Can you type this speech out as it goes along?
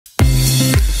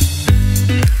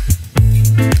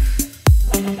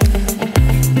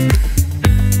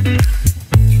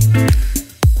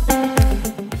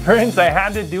Friends, I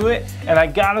had to do it, and I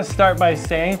gotta start by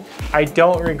saying I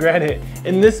don't regret it.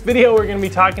 In this video, we're gonna be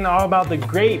talking all about the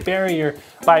Great Barrier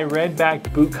by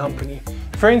Redback Boot Company.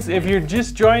 Friends, if you're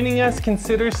just joining us,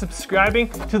 consider subscribing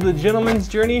to The Gentleman's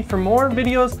Journey for more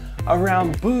videos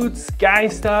around boots, guy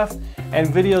stuff, and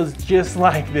videos just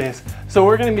like this. So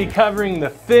we're gonna be covering the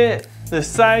fit, the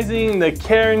sizing, the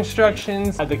care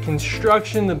instructions, the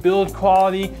construction, the build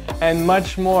quality, and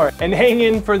much more. And hang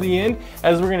in for the end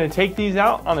as we're gonna take these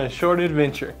out on a short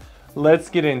adventure. Let's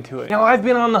get into it. Now, I've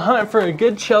been on the hunt for a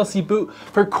good Chelsea boot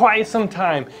for quite some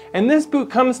time, and this boot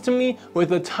comes to me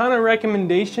with a ton of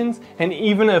recommendations and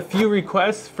even a few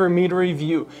requests for me to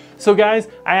review. So guys,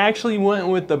 I actually went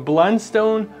with the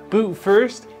Blundstone boot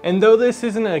first, and though this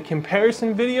isn't a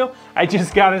comparison video, I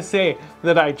just gotta say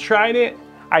that I tried it,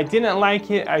 I didn't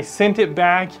like it, I sent it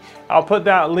back. I'll put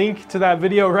that link to that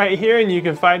video right here and you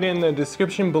can find it in the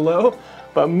description below.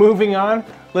 But moving on,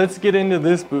 let's get into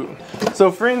this boot. So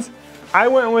friends, I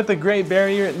went with the Great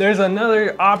Barrier. There's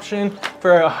another option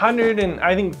for 100 and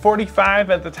I think 45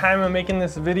 at the time of making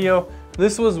this video.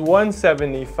 This was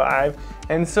 175.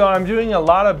 And so I'm doing a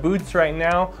lot of boots right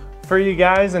now for you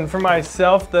guys and for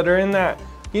myself that are in that,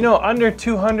 you know, under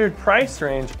 200 price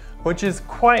range, which is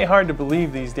quite hard to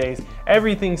believe these days.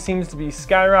 Everything seems to be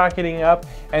skyrocketing up,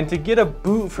 and to get a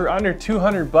boot for under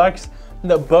 200 bucks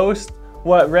that boasts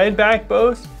what Redback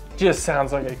boasts just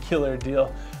sounds like a killer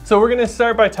deal. So we're gonna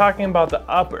start by talking about the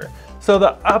upper. So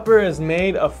the upper is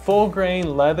made of full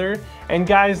grain leather, and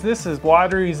guys, this is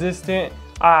water resistant,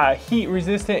 heat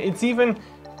resistant. It's even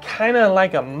kind of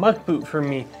like a muck boot for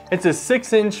me. It's a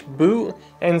 6-inch boot,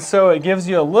 and so it gives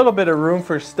you a little bit of room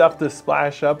for stuff to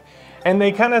splash up. And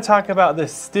they kind of talk about the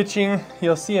stitching.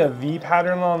 You'll see a V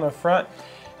pattern on the front.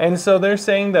 And so they're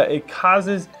saying that it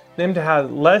causes them to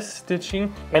have less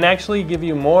stitching and actually give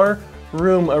you more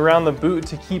room around the boot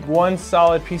to keep one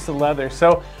solid piece of leather.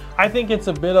 So I think it's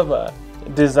a bit of a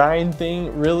design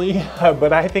thing, really,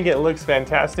 but I think it looks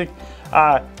fantastic.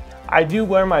 I do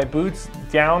wear my boots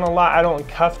down a lot. I don't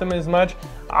cuff them as much.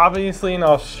 Obviously in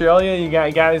Australia, you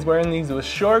got guys wearing these with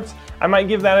shorts. I might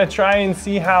give that a try and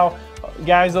see how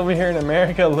guys over here in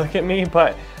America look at me,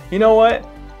 but you know what?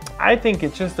 I think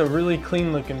it's just a really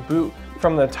clean looking boot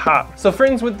from the top. So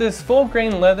friends, with this full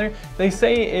grain leather, they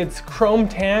say it's chrome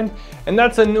tanned, and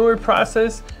that's a newer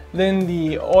process than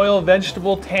the oil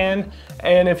vegetable tan.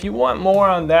 And if you want more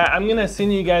on that, I'm gonna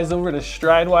send you guys over to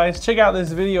Stridewise. Check out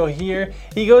this video here.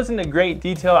 He goes into great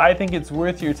detail. I think it's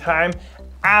worth your time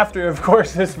after, of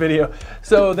course, this video.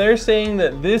 So they're saying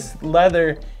that this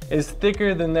leather is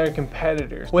thicker than their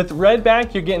competitors. With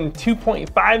Redback, you're getting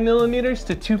 2.5 millimeters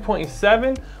to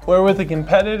 2.7, where with the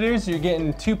competitors, you're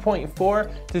getting 2.4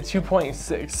 to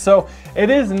 2.6. So it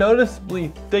is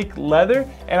noticeably thick leather,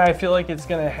 and I feel like it's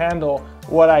gonna handle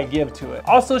what I give to it.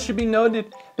 Also should be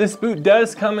noted, this boot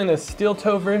does come in a steel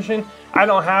toe version. I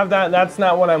don't have that, that's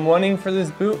not what I'm wanting for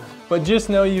this boot, but just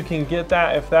know you can get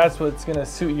that if that's what's gonna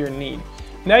suit your need.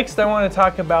 Next, I wanna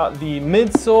talk about the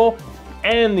midsole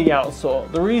and the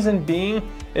outsole. The reason being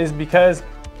is because,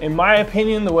 in my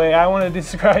opinion, the way I want to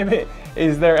describe it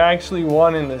is they're actually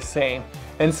one and the same.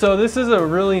 And so this is a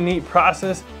really neat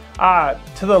process. To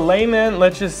the layman,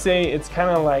 let's just say it's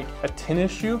kind of like a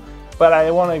tennis shoe, but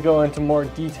I want to go into more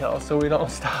detail so we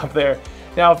don't stop there.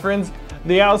 Now friends,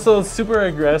 the outsole is super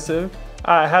aggressive.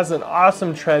 It has an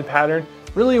awesome tread pattern,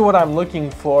 really what I'm looking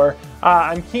for.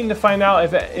 I'm keen to find out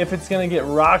if it's going to get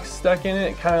rocks stuck in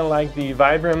it, kind of like the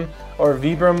Vibram or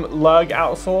Vibram lug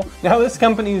outsole. Now this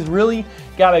company's really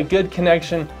got a good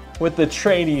connection with the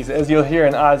tradies, as you'll hear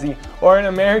in Aussie, or in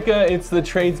America it's the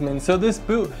tradesmen. So this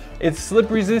boot, it's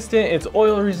slip resistant, it's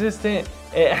oil resistant,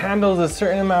 it handles a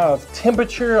certain amount of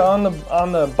temperature on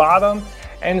the bottom,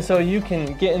 and so you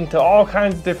can get into all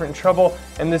kinds of different trouble,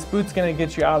 and this boot's gonna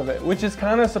get you out of it, which is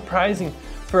kind of surprising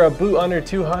for a boot under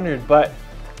 200, but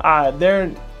they're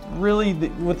really,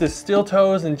 with the steel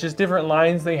toes and just different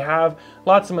lines they have,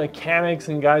 lots of mechanics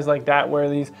and guys like that wear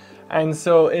these, and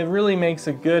so it really makes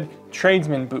a good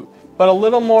tradesman boot. But a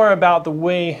little more about the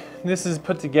way this is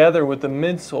put together with the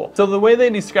midsole. So the way they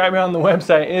describe it on the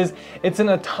website is it's an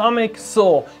atomic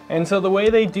sole, and so the way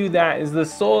they do that is the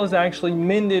sole is actually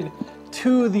mended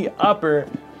to the upper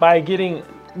by getting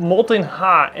molten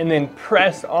hot and then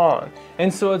pressed on.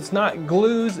 And so it's not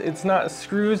glues, it's not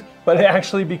screws, but it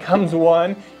actually becomes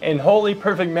one in holy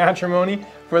perfect matrimony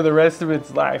for the rest of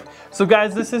its life. So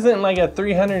guys, this isn't like a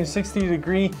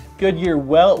 360-degree Goodyear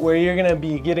welt where you're gonna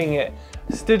be getting it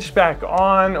stitched back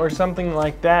on or something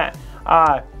like that.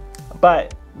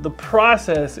 But the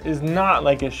process is not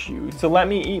like a shoe. So let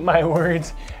me eat my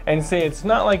words and say it's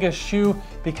not like a shoe,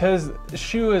 because the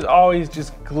shoe is always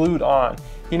just glued on.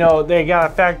 You know, they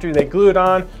got a factory, they glue it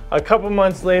on. A couple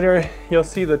months later, you'll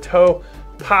see the toe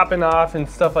popping off and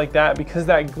stuff like that, because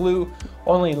that glue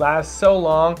only lasts so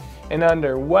long, and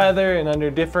under weather and under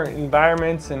different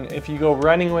environments, and if you go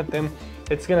running with them,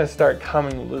 it's gonna start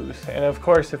coming loose. And of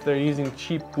course, if they're using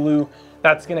cheap glue,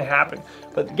 that's gonna happen.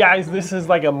 But guys, this is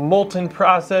like a molten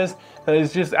process that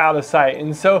is just out of sight.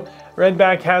 And so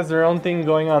Redback has their own thing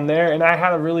going on there, and I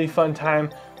had a really fun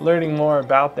time learning more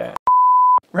about that.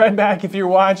 Redback, if you're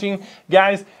watching,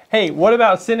 guys, hey, what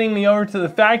about sending me over to the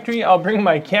factory? I'll bring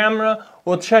my camera.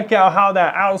 We'll check out how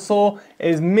that outsole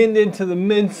is mended to the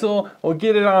midsole. We'll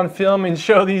get it on film and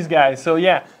show these guys. So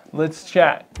yeah, let's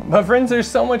chat. But friends, there's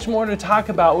so much more to talk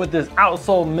about with this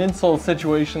outsole midsole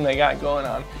situation they got going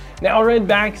on. Now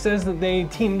Redback says that they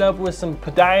teamed up with some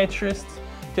podiatrists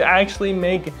to actually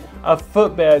make a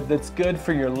footbed that's good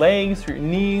for your legs, for your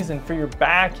knees, and for your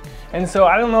back. And so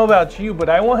I don't know about you, but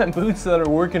I want boots that are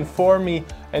working for me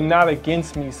and not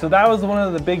against me. So that was one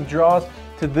of the big draws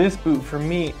to this boot for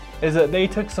me, is that they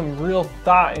took some real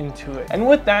thought into it. And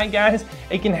with that, guys,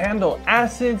 it can handle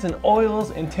acids and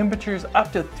oils and temperatures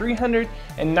up to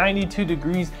 392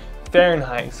 degrees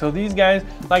Fahrenheit. So these guys,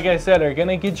 like I said, are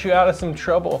gonna get you out of some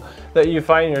trouble that you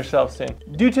find yourselves in.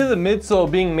 Due to the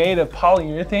midsole being made of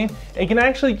polyurethane, it can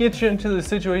actually get you into the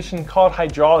situation called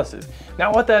hydrolysis.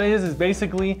 Now what that is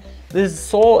basically this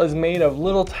sole is made of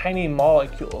little tiny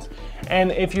molecules.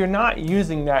 And if you're not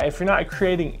using that, if you're not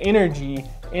creating energy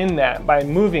in that by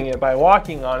moving it, by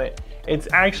walking on it, it's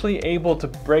actually able to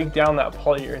break down that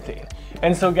polyurethane.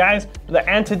 And so guys, the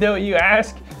antidote, you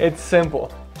ask, it's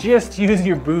simple. Just use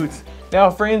your boots. Now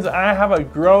friends, I have a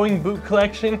growing boot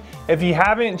collection. If you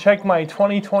haven't checked my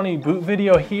 2020 boot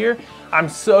video here, I'm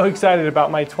so excited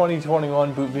about my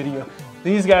 2021 boot video.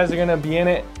 These guys are gonna be in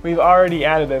it. We've already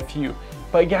added a few.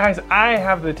 But guys, I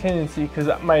have the tendency, because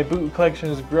my boot collection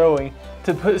is growing,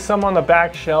 to put some on the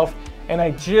back shelf, and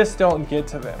I just don't get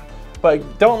to them.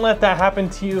 But don't let that happen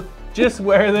to you. Just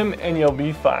wear them and you'll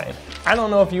be fine. I don't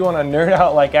know if you want to nerd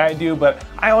out like I do, but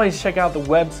I always check out the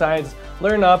websites,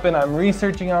 learn up, and I'm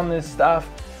researching on this stuff.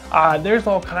 There's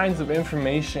all kinds of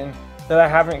information that I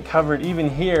haven't covered even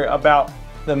here about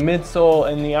the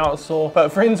midsole and the outsole. But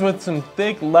friends, with some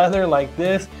thick leather like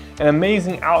this, an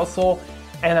amazing outsole,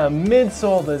 and a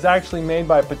midsole that's actually made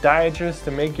by podiatrists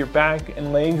to make your back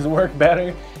and legs work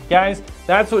better, guys,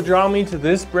 that's what drew me to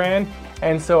this brand.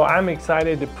 And so I'm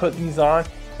excited to put these on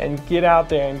and get out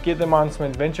there and get them on some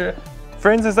adventure.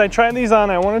 Friends, as I try these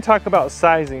on, I want to talk about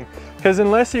sizing, because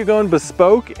unless you're going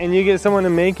bespoke and you get someone to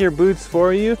make your boots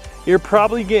for you, you're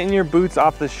probably getting your boots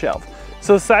off the shelf.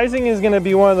 So sizing is going to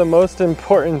be one of the most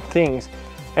important things.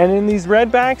 And in these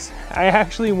Redbacks, I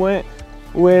actually went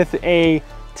with a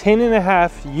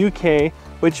 10.5 UK,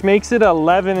 which makes it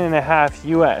 11.5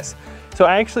 US. So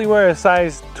I actually wear a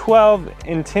size 12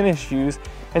 in tennis shoes,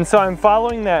 and so I'm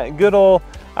following that good old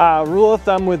rule of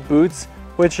thumb with boots,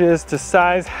 which is to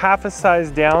size half a size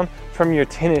down from your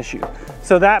tennis shoe.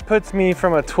 So that puts me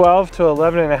from a 12 to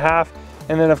 11.5,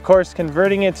 and then of course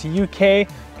converting it to UK,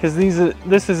 because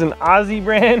this is an Aussie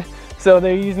brand, so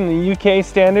they're using the UK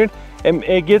standard, and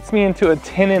it gets me into a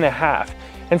 10.5.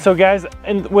 And so guys,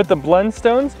 and with the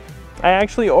Blundstones, I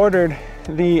actually ordered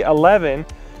the 11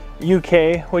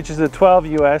 UK, which is a 12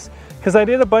 US, because I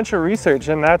did a bunch of research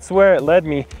and that's where it led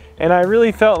me. And I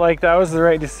really felt like that was the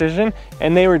right decision,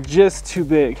 and they were just too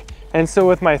big. And so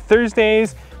with my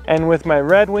Thursdays and with my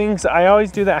Red Wings, I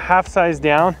always do that half size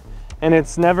down, and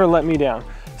it's never let me down.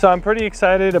 So I'm pretty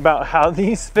excited about how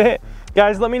these fit.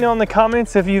 Guys, let me know in the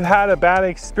comments if you've had a bad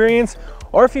experience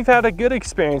or if you've had a good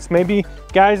experience. Maybe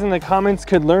guys in the comments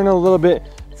could learn a little bit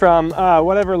from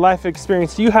whatever life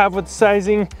experience you have with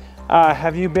sizing.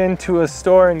 Have you been to a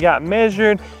store and got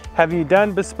measured? Have you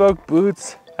done bespoke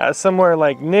boots at somewhere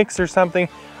like Nick's or something?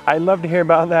 I'd love to hear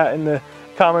about that in the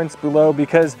comments below,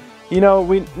 because you know,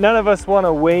 none of us want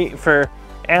to wait for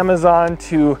Amazon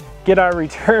to get our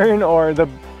return, or the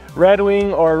Red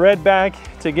Wing or Redback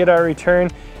to get our return,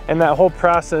 and that whole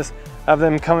process of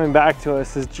them coming back to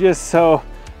us is just so,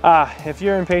 if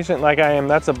you're impatient like I am,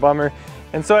 that's a bummer.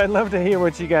 And so I'd love to hear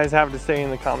what you guys have to say in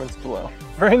the comments below.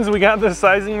 Friends, we got the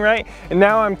sizing right, and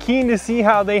now I'm keen to see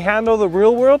how they handle the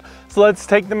real world, so let's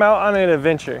take them out on an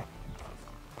adventure.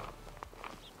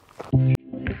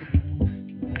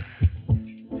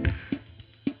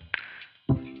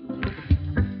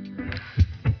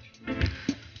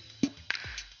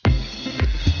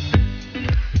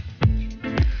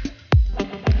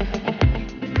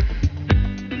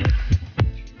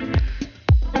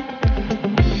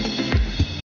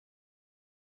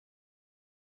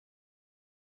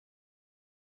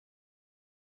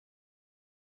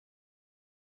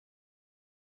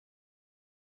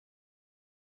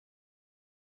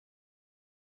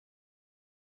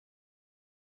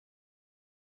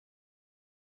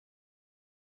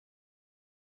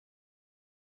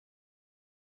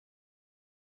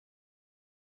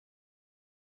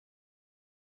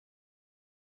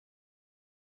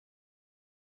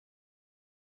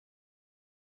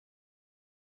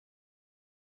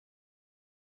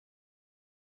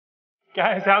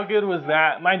 Guys, how good was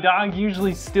that? My dog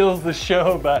usually steals the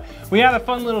show, but we had a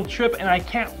fun little trip and I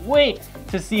can't wait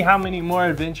to see how many more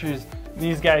adventures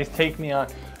these guys take me on.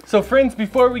 So friends,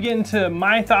 before we get into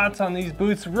my thoughts on these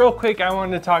boots, real quick, I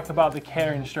wanted to talk about the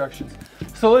care instructions.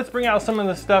 So let's bring out some of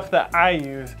the stuff that I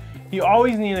use. You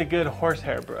always need a good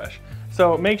horsehair brush.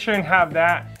 So make sure and have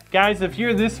that. Guys, if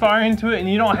you're this far into it and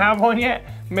you don't have one yet,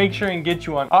 make sure and get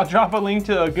you one. I'll drop a link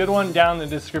to a good one down in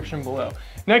the description below.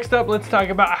 Next up, let's talk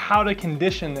about how to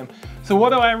condition them. So what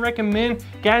do I recommend?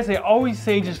 Guys, I always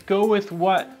say just go with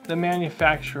what the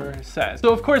manufacturer says.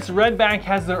 So of course, Redback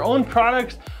has their own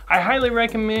products. I highly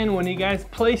recommend when you guys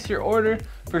place your order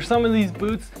for some of these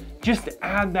boots, just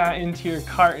add that into your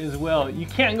cart as well. You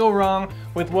can't go wrong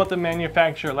with what the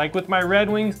manufacturer, like with my Red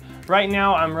Wings, right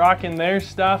now I'm rocking their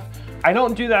stuff. I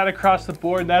don't do that across the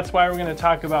board. That's why we're gonna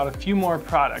talk about a few more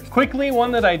products. Quickly,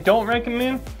 one that I don't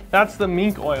recommend, that's the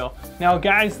mink oil. Now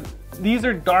guys, these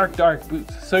are dark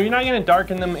boots, so you're not gonna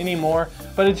darken them anymore,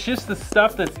 but it's just the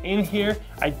stuff that's in here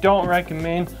I don't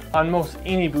recommend on most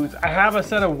any boots. I have a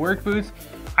set of work boots.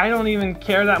 I don't even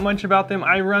care that much about them.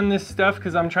 I run this stuff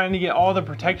because I'm trying to get all the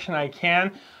protection I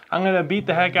can. I'm gonna beat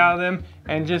the heck out of them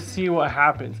and just see what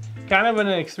happens. Kind of an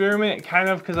experiment, kind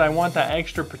of because I want that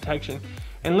extra protection.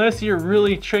 Unless you're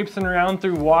really traipsing around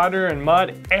through water and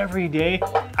mud every day,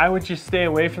 I would just stay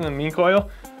away from the mink oil.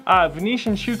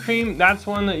 Venetian shoe cream, that's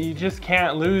one that you just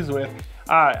can't lose with.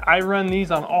 I run these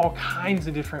on all kinds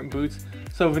of different boots.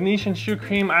 So Venetian shoe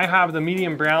cream, I have the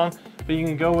medium brown, but you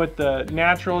can go with the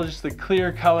natural, just the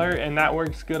clear color, and that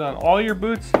works good on all your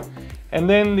boots. And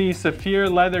then the Saphir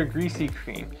leather greasy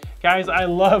cream. Guys, I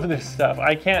love this stuff.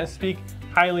 I can't speak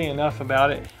highly enough about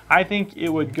it. I think it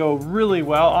would go really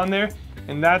well on there,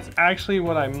 and that's actually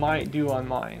what I might do on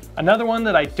mine. Another one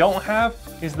that I don't have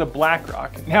is the Black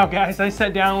Rock. Now guys, I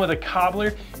sat down with a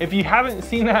cobbler. If you haven't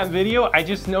seen that video, I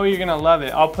just know you're gonna love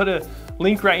it. I'll put a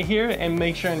link right here and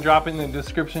make sure and drop it in the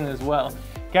description as well.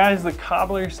 Guys, the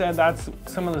cobbler said that's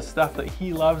some of the stuff that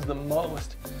he loves the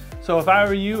most. So if I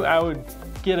were you, I would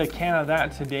get a can of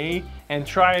that today and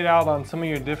try it out on some of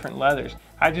your different leathers.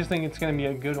 I just think it's gonna be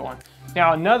a good one.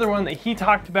 Now another one that he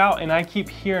talked about and I keep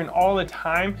hearing all the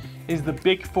time is the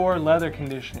Big 4 leather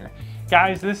conditioner.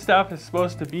 Guys, this stuff is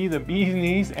supposed to be the bee's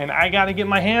knees and I gotta get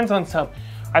my hands on some.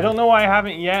 I don't know why I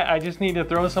haven't yet. I just need to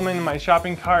throw some in my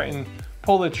shopping cart and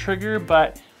pull the trigger,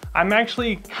 but I'm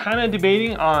actually kind of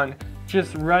debating on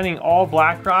just running all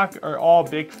Black Rock or all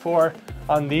Big 4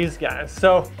 on these guys.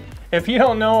 So if you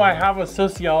don't know, I have a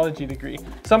sociology degree.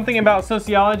 Something about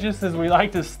sociologists is we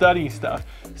like to study stuff.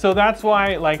 So that's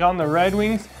why, like on the Red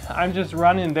Wings, I'm just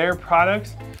running their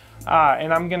products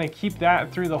and I'm gonna keep that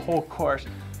through the whole course.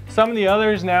 Some of the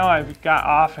others now I've got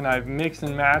off and I've mixed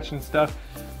and matched and stuff.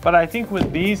 But I think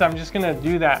with these, I'm just gonna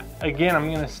do that. Again, I'm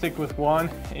gonna stick with one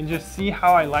and just see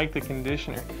how I like the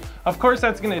conditioner. Of course,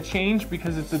 that's gonna change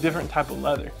because it's a different type of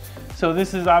leather. So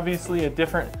this is obviously a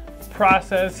different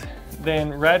process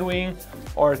than Red Wing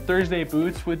or Thursday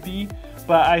boots would be,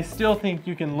 but I still think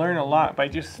you can learn a lot by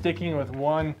just sticking with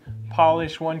one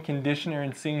polish, one conditioner,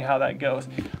 and seeing how that goes.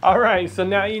 All right, so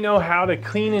now you know how to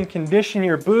clean and condition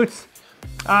your boots.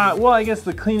 Well, I guess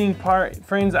the cleaning part,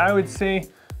 friends, I would say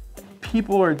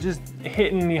people are just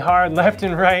hitting me hard left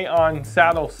and right on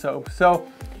saddle soap. So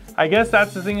I guess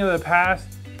that's the thing of the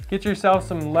past. Get yourself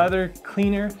some leather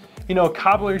cleaner. You know,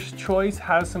 Cobbler's Choice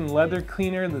has some leather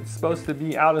cleaner that's supposed to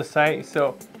be out of sight.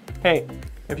 So, hey,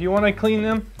 if you want to clean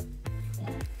them,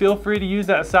 feel free to use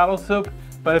that saddle soap.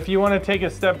 But if you want to take a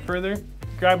step further,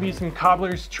 grab you some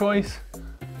Cobbler's Choice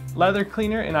leather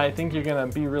cleaner, and I think you're going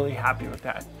to be really happy with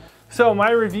that. So,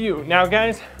 my review. Now,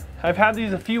 guys, I've had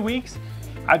these a few weeks.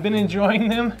 I've been enjoying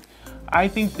them. I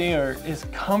think they are as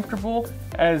comfortable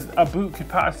as a boot could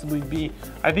possibly be.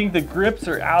 I think the grips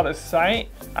are out of sight.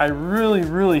 I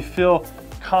really feel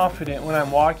confident when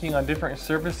I'm walking on different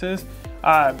surfaces.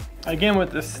 Again,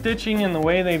 with the stitching and the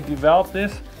way they've developed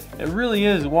this, it really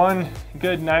is one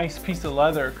good, nice piece of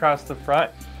leather across the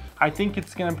front. I think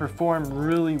it's gonna perform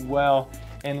really well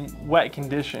in wet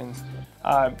conditions.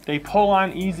 They pull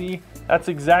on easy. That's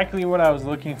exactly what I was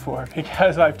looking for,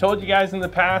 because I've told you guys in the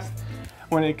past,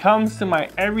 when it comes to my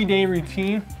everyday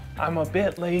routine, I'm a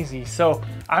bit lazy. So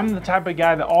I'm the type of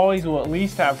guy that always will at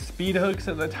least have speed hooks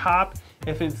at the top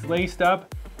if it's laced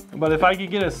up. But if I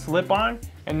could get a slip-on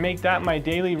and make that my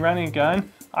daily run and gun,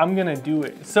 I'm gonna do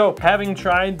it. So having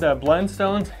tried the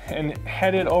Blundstones and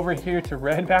headed over here to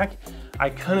Redback,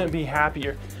 I couldn't be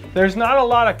happier. There's not a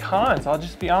lot of cons, I'll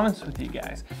just be honest with you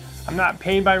guys. I'm not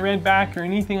paid by Redback or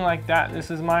anything like that.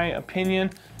 This is my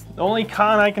opinion. The only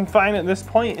con I can find at this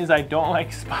point is I don't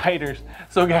like spiders.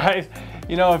 So guys,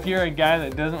 you know, if you're a guy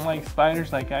that doesn't like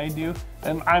spiders like I do,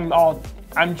 and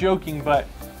I'm joking, but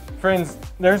friends,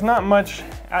 there's not much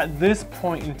at this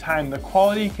point in time. The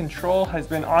quality control has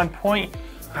been on point.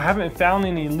 I haven't found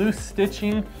any loose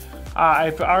stitching.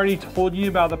 I've already told you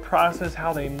about the process,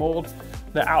 how they mold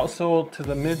the outsole to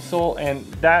the midsole, and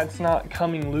that's not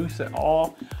coming loose at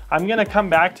all. I'm gonna come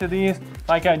back to these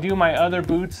like I do my other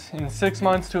boots in 6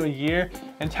 months to a year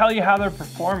and tell you how they're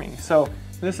performing. So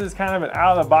this is kind of an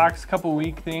out of the box couple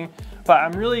week thing, but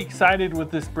I'm really excited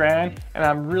with this brand and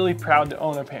I'm really proud to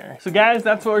own a pair. So guys,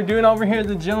 that's what we're doing over here at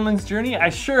the Gentleman's Journey. I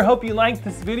sure hope you liked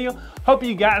this video. Hope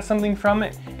you got something from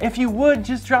it. If you would,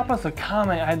 just drop us a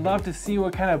comment. I'd love to see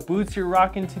what kind of boots you're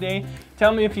rocking today.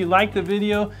 Tell me if you liked the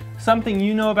video, something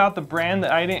you know about the brand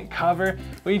that I didn't cover.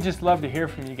 We'd just love to hear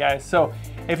from you guys. So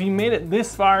if you made it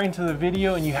this far into the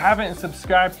video and you haven't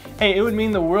subscribed, hey, it would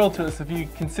mean the world to us if you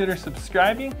consider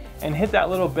subscribing and hit that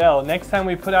little bell. Next time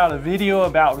we put out a video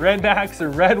about Redbacks or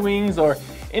Red Wings or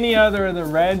any other of the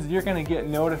reds, you're gonna get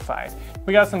notified.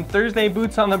 We got some Thursday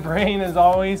boots on the brain as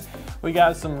always. We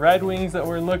got some Red Wings that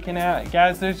we're looking at.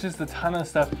 Guys, there's just a ton of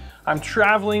stuff. I'm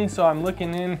traveling, so I'm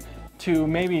looking into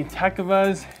maybe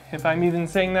Tecovas, if I'm even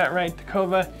saying that right,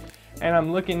 Tecova. And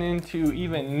I'm looking into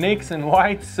even nicks and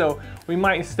whites, so we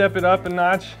might step it up a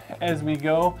notch as we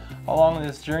go along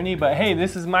this journey. But hey,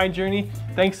 this is my journey.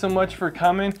 Thanks so much for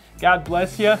coming. God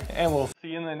bless you, and we'll see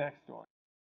you in the next one.